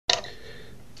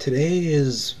Today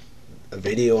is a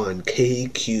video on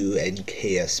KQ and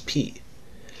KSP,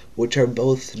 which are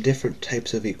both different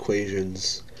types of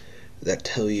equations that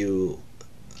tell you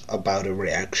about a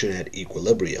reaction at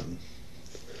equilibrium.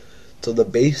 So the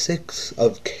basics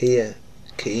of KQ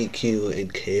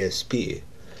and KSP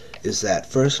is that,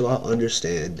 first of all,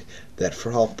 understand that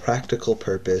for all practical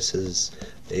purposes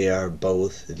they are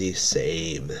both the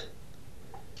same.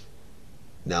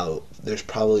 Now, there's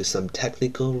probably some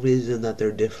technical reason that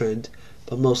they're different,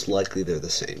 but most likely they're the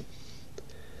same.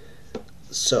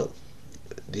 So,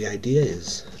 the idea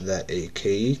is that a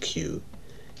KQ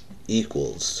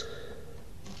equals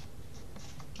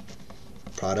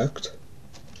product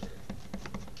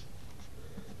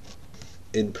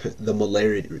in the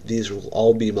molarity. These will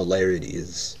all be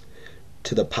molarities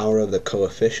to the power of the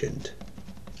coefficient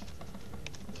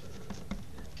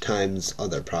times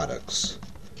other products.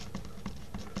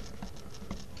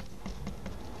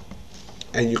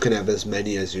 And you can have as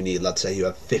many as you need. Let's say you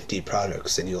have 50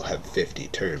 products and you'll have 50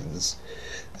 terms,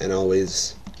 and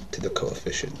always to the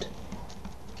coefficient.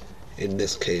 In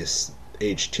this case,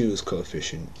 H2's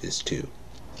coefficient is 2.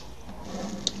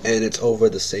 And it's over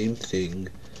the same thing,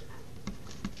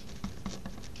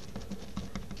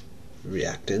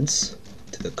 reactants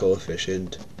to the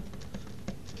coefficient,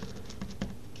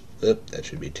 that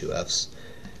should be 2 F's,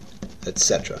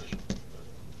 etc.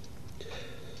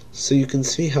 So you can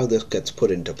see how this gets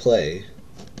put into play.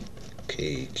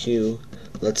 KQ,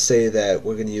 let's say that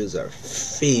we're going to use our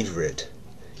favorite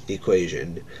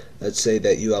equation. Let's say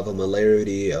that you have a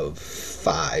molarity of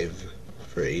 5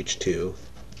 for H2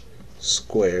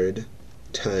 squared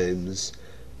times,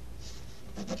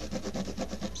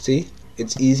 see,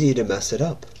 it's easy to mess it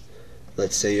up.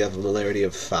 Let's say you have a molarity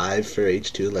of 5 for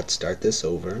H2, let's start this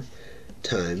over,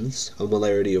 times a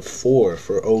molarity of 4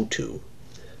 for O2.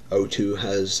 O2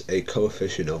 has a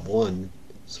coefficient of 1,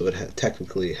 so it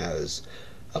technically has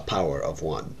a power of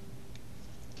 1.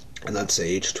 And let's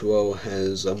say H2O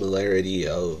has a molarity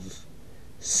of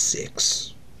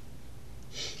 6.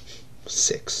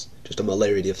 6. Just a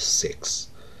molarity of 6.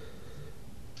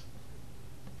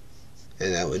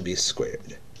 And that would be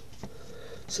squared.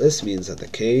 So this means that the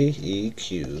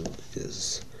KEQ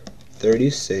is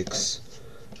 36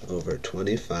 over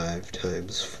 25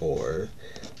 times 4.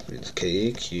 Means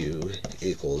KEQ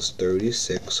equals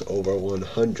 36 over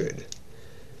 100.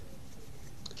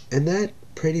 And that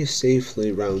pretty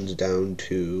safely rounds down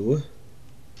to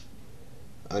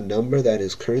a number that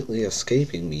is currently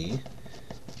escaping me,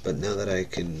 but now that I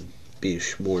can be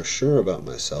more sure about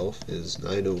myself, is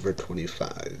 9 over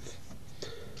 25.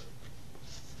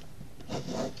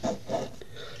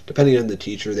 Depending on the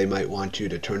teacher, they might want you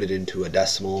to turn it into a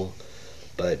decimal,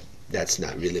 but that's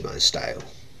not really my style.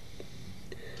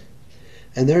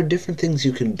 And there are different things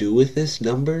you can do with this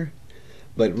number,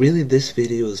 but really this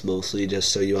video is mostly just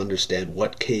so you understand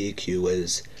what KEQ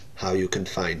is, how you can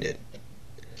find it.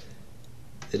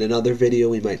 In another video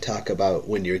we might talk about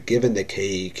when you're given the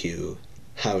KEQ,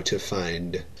 how to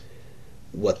find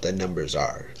what the numbers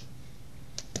are.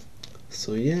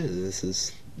 So yeah, this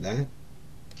is that.